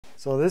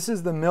So this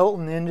is the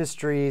Milton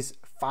Industries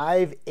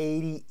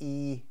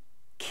 580e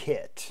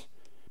kit.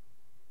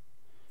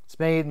 It's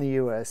made in the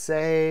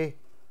USA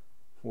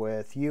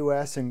with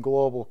US and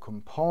global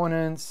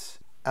components.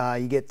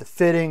 You get the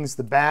fittings,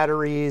 the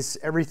batteries,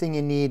 everything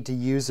you need to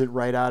use it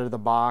right out of the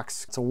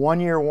box. It's a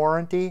 1-year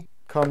warranty.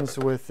 Comes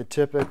with the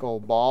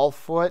typical ball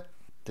foot,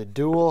 the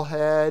dual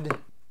head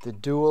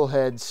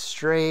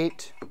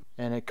straight,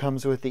 and it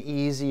comes with the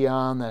easy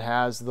on that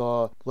has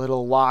the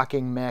little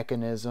locking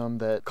mechanism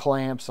that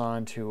clamps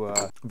onto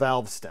a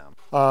valve stem.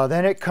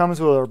 Then it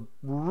comes with a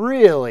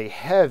really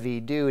heavy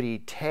duty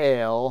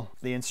tail.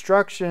 The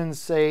instructions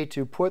say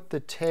to put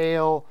the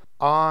tail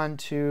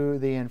onto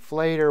the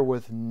inflator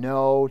with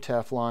no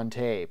Teflon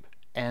tape,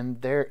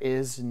 and there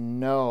is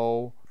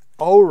no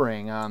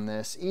O-ring on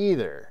this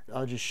either.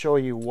 I'll just show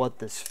you what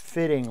this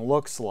fitting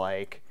looks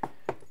like,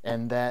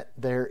 and that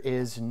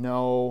there's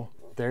no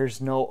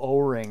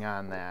O-ring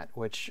on that,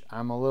 which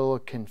I'm a little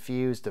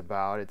confused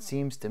about. It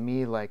seems to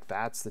me like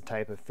that's the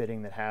type of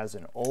fitting that has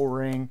an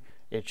O-ring.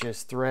 It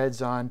just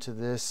threads onto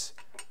this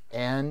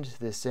end.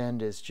 This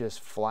end is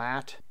just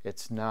flat.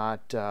 It's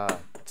not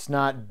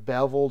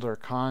beveled or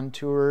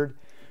contoured.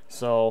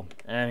 So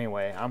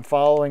anyway, I'm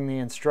following the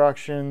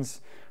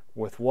instructions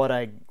with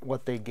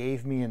what they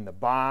gave me in the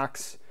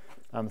box.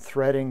 I'm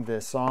threading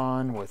this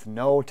on with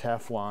no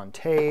Teflon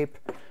tape.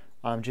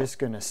 I'm just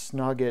going to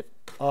snug it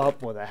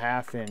up with a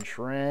 1/2-inch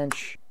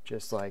wrench,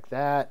 just like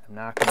that. I'm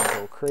not going to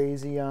go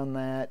crazy on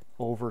that,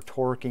 over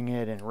torquing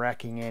it and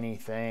wrecking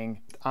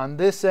anything. On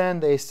this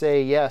end, they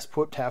say, yes,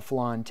 put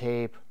Teflon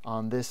tape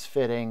on this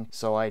fitting,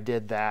 so I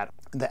did that.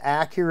 The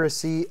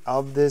accuracy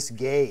of this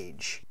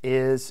gauge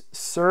is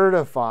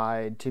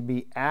certified to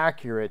be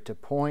accurate to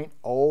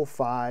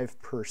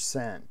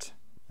 0.05%.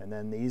 And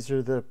then these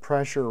are the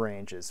pressure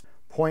ranges: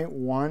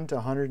 0.1 to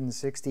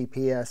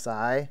 160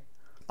 psi.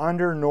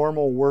 Under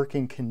normal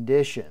working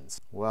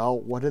conditions. Well,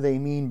 what do they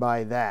mean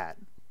by that?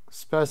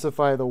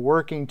 Specify the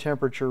working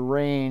temperature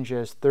range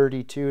as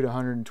 32 to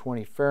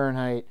 120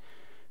 Fahrenheit,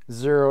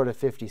 0 to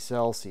 50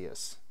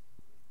 Celsius.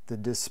 The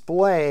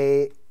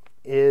display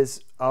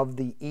is of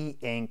the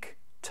e-ink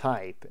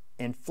type.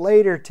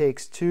 Inflator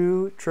takes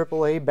 2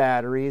 AAA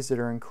batteries that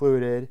are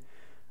included,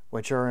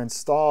 which are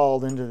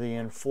installed into the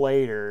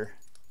inflator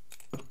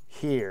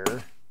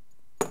here.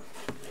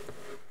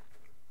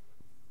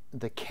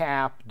 The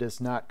cap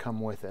does not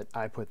come with it.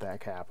 I put that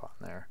cap on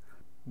there.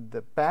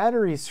 The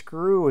battery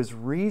screw is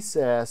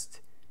recessed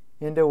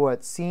into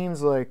what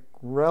seems like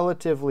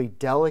relatively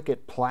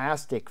delicate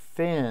plastic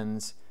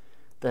fins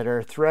that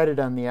are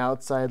threaded on the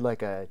outside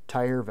like a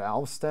tire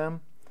valve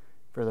stem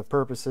for the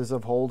purposes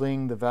of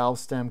holding the valve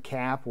stem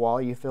cap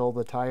while you fill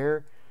the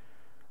tire.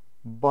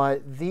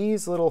 But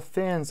these little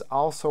fins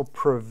also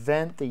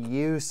prevent the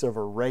use of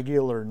a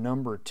regular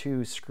number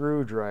 2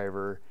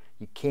 screwdriver.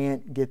 You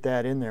can't get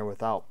that in there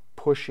without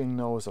pushing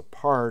those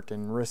apart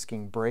and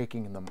risking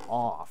breaking them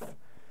off.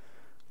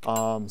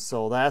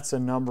 So that's a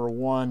number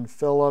 1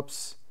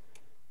 Phillips.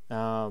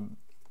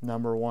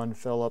 Number 1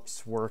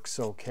 Phillips works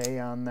okay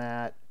on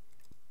that.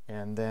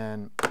 And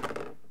then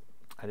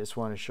I just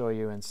want to show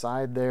you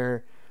inside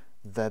there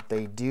that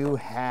they do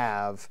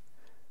have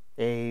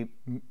a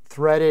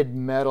threaded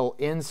metal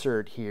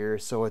insert here,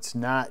 so it's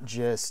not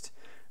just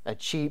a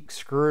cheap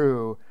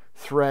screw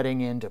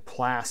threading into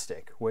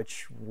plastic,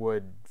 which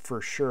would for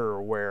sure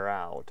wear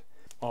out.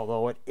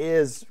 Although it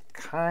is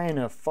kind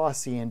of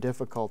fussy and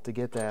difficult to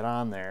get that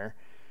on there.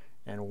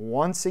 And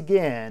once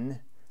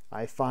again,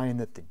 I find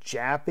that the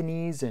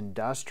Japanese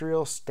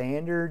industrial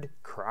standard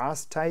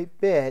cross-type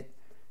bit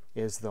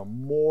is the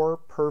more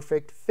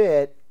perfect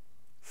fit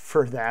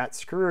for that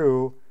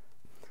screw.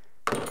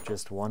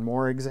 Just one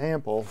more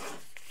example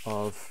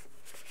of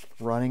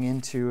running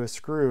into a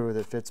screw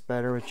that fits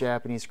better with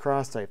Japanese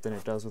cross-type than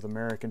it does with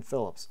American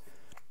Phillips.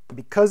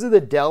 Because of the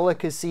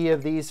delicacy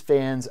of these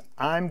fins,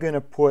 I'm going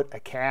to put a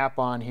cap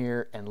on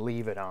here and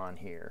leave it on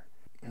here.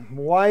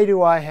 Why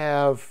do I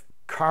have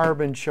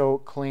carbon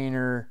choke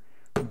cleaner,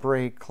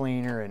 brake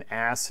cleaner, and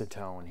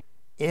acetone?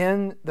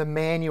 In the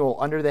manual,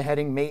 under the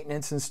heading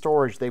Maintenance and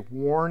Storage, they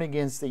warn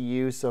against the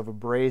use of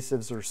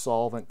abrasives or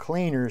solvent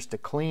cleaners to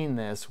clean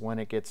this when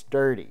it gets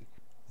dirty.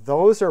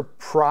 Those are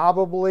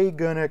probably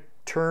going to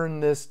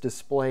turn this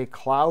display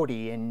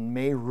cloudy and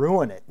may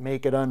ruin it,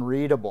 make it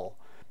unreadable.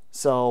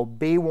 So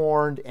be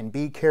warned and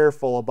be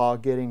careful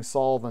about getting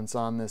solvents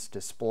on this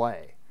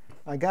display.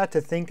 I got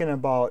to thinking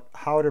about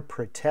how to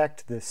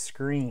protect this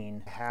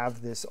screen. I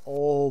have this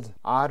old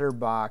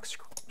OtterBox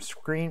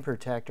screen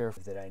protector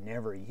that I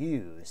never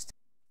used.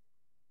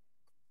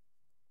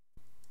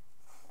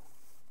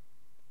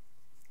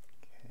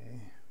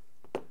 Okay.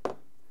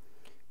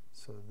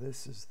 So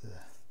this is the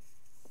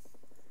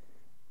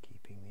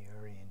keeping the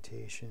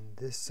orientation.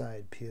 This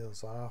side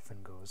peels off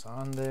and goes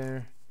on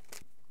there.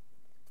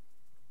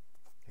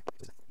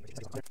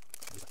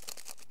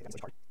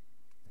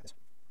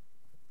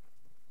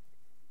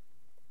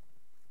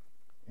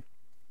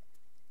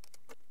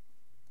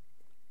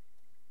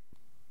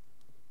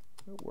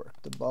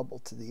 Work the bubble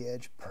to the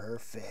edge.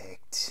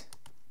 Perfect.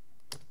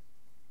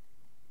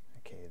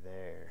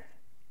 there.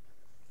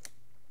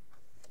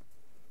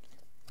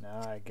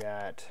 Now I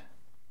got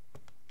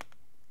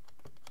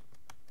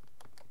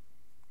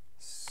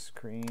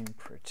screen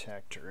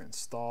protector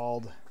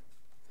installed.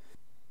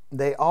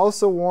 They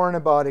also warn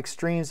about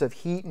extremes of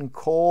heat and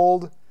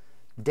cold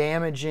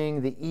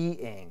damaging the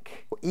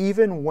e-ink.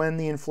 Even when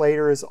the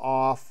inflator is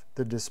off,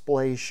 the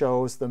display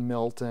shows the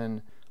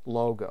Milton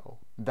logo.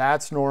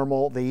 That's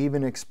normal. They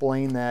even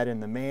explain that in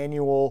the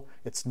manual.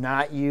 It's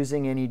not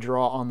using any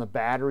draw on the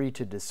battery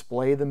to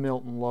display the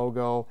Milton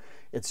logo.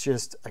 It's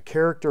just a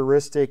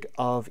characteristic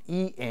of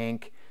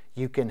e-ink.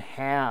 You can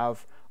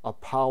have a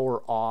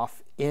power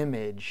off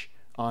image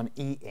on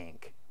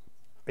e-ink.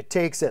 It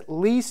takes at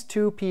least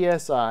 2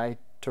 psi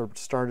to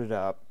start it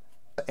up.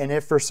 And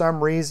if for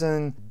some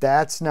reason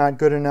that's not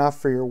good enough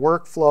for your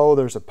workflow,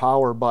 there's a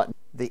power button.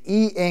 The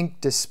e-ink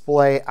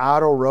display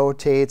auto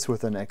rotates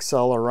with an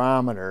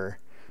accelerometer,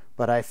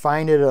 but I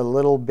find it a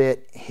little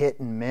bit hit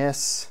and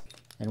miss.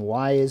 And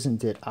why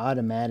isn't it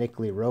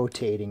automatically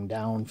rotating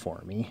down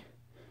for me?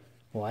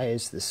 Why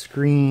is the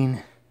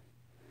screen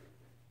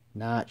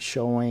not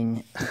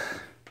showing?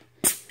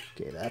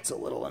 Okay, that's a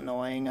little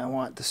annoying. I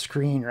want the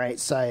screen right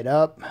side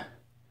up.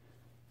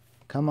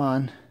 Come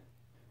on.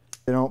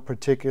 I don't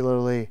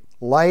particularly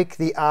like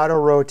the auto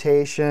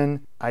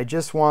rotation. I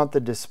just want the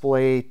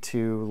display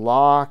to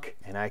lock,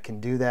 and I can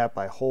do that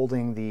by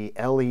holding the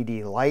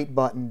LED light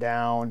button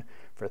down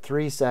for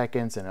 3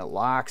 seconds and it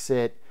locks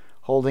it.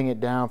 Holding it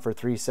down for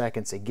 3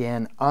 seconds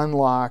again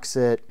unlocks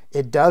it.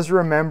 It does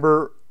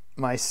remember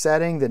my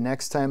setting the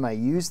next time I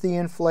use the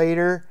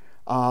inflator,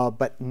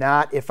 but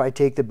not if I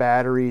take the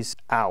batteries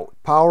out.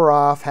 Power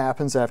off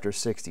happens after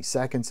 60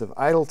 seconds of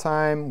idle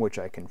time, which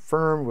I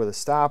confirmed with a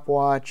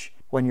stopwatch.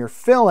 When you're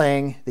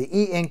filling, the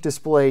e-ink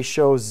display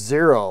shows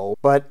 0,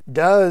 but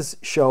does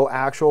show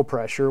actual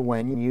pressure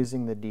when you're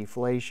using the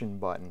deflation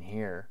button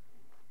here.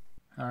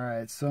 All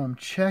right, so I'm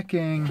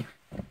checking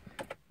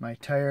my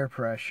tire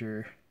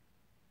pressure.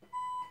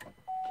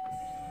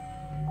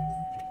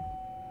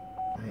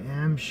 I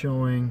am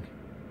showing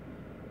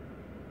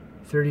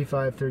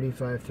 35,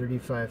 35,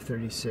 35,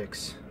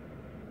 36.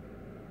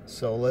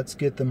 So let's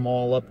get them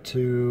all up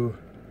to,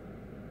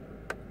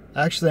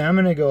 actually I'm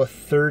gonna go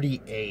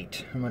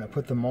 38. I'm gonna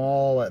put them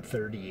all at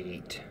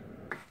 38.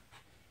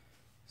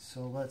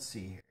 So let's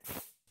see here.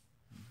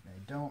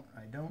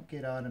 I don't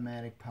get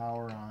automatic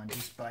power on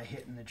just by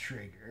hitting the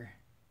trigger.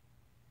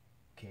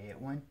 Okay, it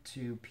went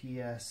to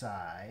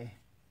PSI.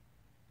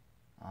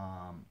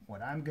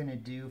 What I'm going to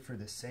do for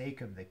the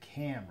sake of the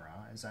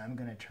camera is I'm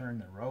going to turn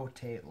the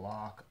rotate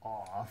lock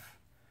off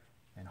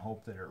and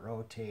hope that it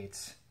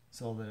rotates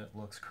so that it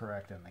looks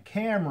correct on the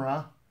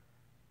camera.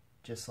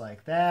 Just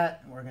like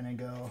that. We're going to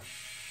go.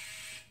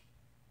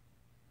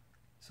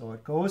 So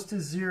it goes to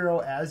 0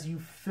 as you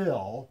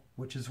fill,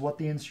 which is what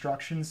the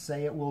instructions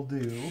say it will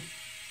do.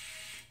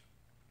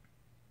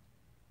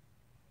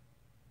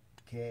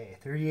 Okay,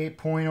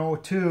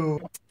 38.02.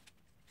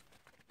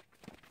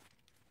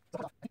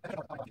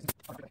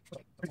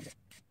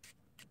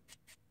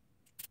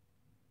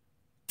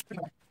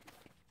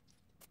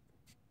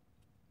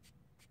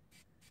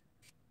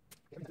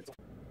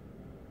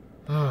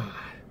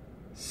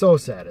 So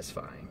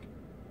satisfying.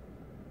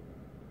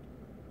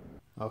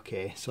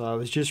 Okay, so I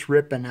was just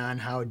ripping on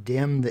how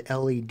dim the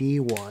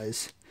LED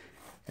was,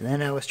 and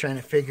then I was trying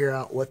to figure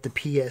out what the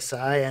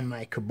PSI on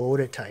my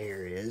Kubota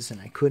tire is, and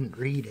I couldn't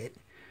read it.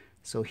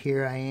 So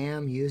here I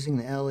am using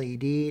the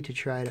LED to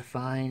try to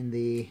find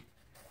the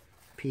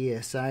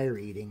PSI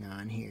reading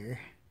on here.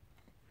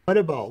 What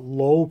about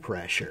low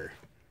pressure?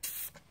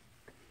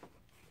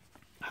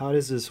 How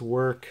does this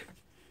work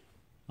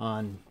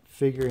on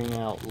figuring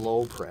out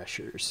low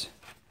pressures?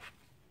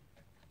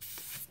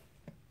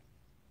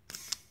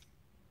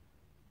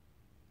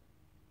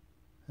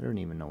 I don't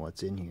even know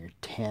what's in here.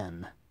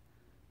 10.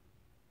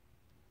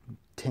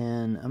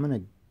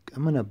 I'm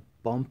gonna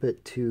bump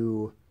it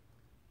to,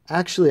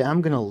 actually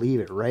I'm gonna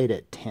leave it right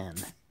at 10.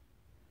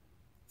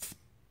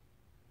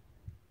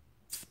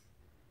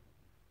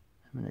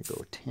 I'm gonna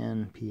go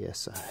 10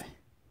 PSI.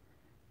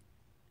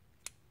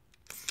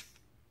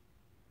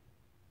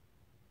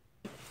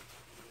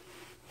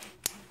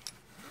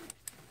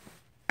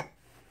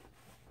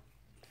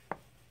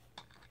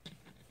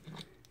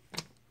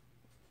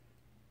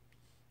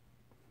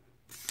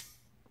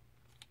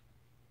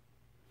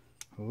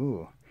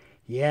 Ooh,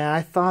 yeah,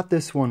 I thought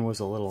this one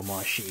was a little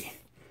mushy.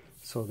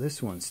 So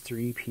this one's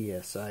 3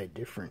 PSI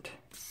different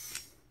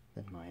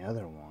than my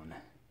other one.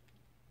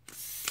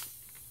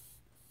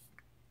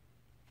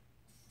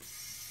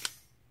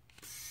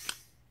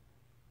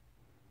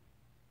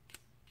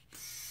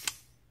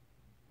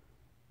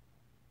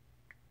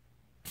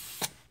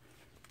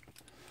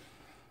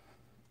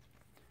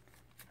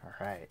 All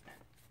right,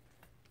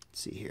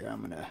 let's see here,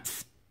 I'm gonna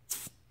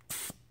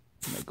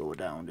go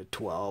down to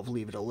 12,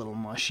 leave it a little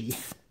mushy.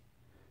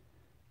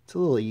 It's a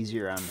little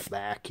easier on the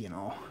back, you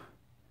know.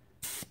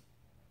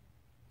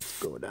 Let's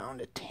go down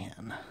to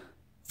 10.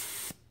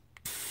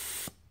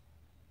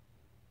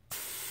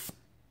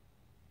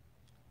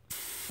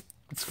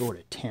 Let's go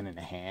to 10 and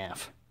a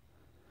half.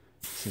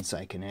 since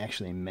I can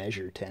actually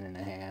measure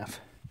 10.5.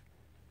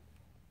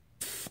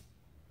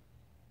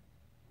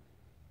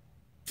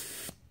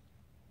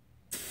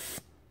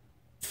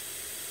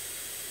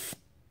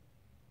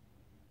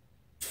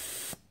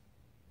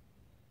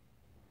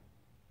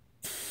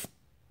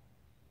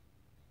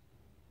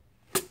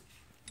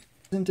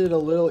 Isn't it a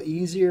little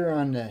easier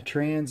on the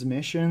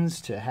transmissions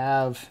to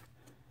have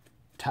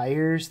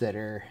tires that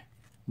are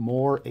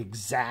more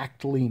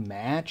exactly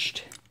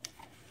matched?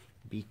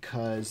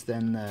 Because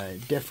then the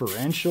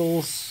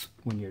differentials,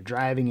 when you're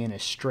driving in a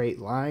straight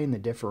line, the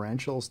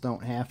differentials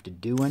don't have to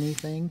do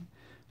anything.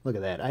 Look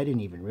at that. I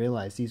didn't even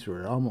realize these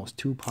were almost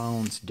 2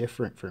 pounds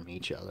different from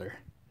each other.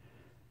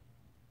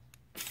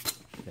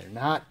 They're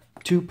not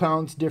 2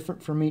 pounds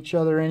different from each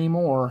other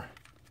anymore.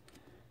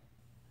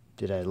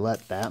 Did I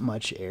let that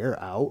much air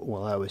out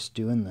while I was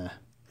doing the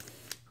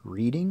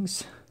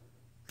readings?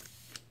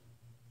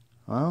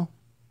 Well,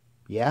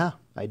 yeah,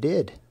 I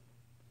did.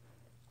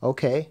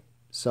 Okay,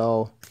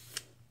 so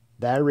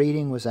that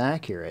reading was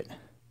accurate.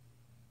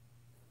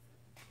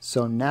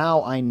 So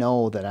now I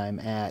know that I'm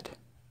at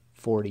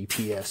 40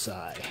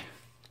 psi.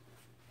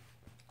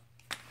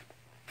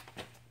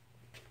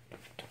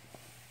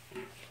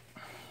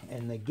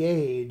 And the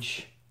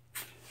gauge,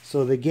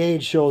 so the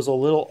gauge shows a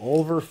little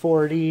over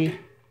 40,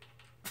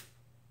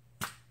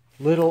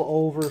 little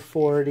over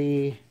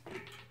 40,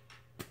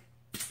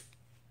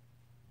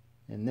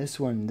 and this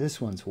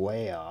one's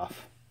way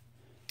off.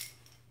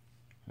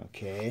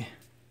 Okay,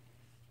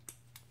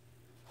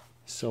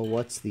 so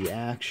what's the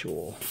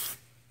actual?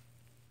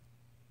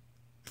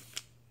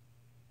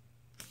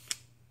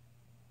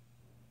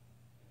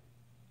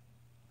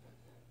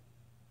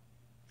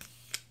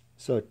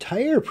 So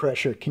tire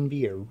pressure can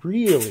be a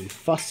really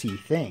fussy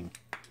thing.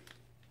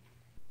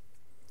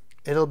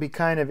 It'll be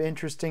kind of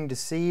interesting to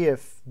see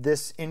if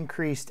this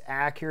increased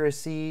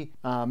accuracy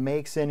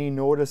makes any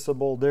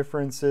noticeable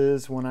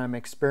differences when I'm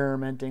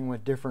experimenting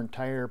with different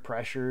tire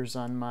pressures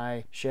on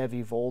my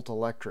Chevy Volt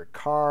electric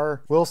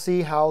car. We'll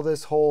see how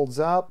this holds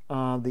up.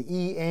 The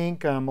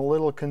e-ink I'm a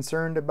little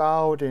concerned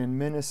about in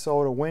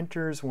Minnesota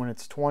winters when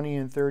it's 20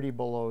 and 30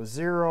 below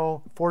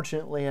zero.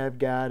 Fortunately, I've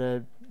got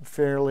a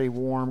fairly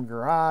warm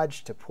garage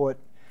to put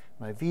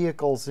my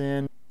vehicles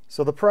in.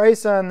 So the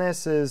price on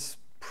this is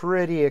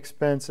pretty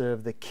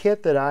expensive. The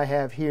kit that I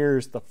have here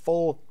is the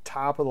full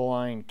top of the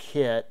line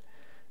kit,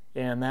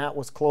 and that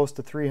was close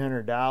to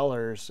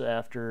 $300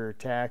 after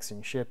tax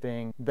and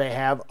shipping. They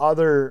have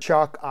other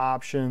chuck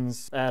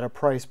options at a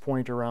price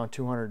point around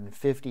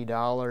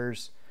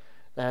 $250.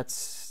 That's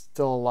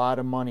still a lot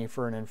of money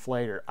for an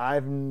inflator.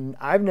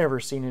 I've never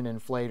seen an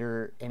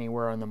inflator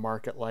anywhere on the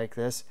market like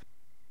this.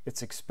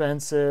 It's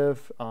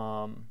expensive.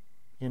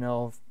 You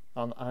know,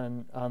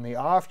 on the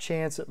off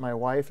chance that my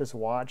wife is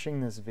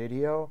watching this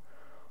video,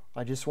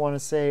 I just want to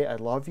say I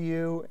love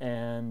you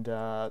and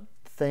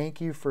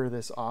thank you for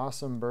this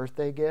awesome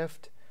birthday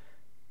gift.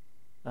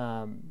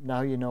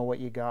 Now you know what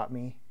you got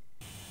me.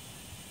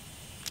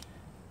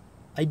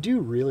 I do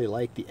really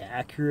like the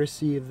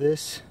accuracy of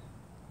this.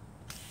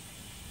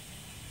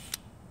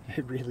 I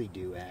really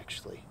do,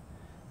 actually.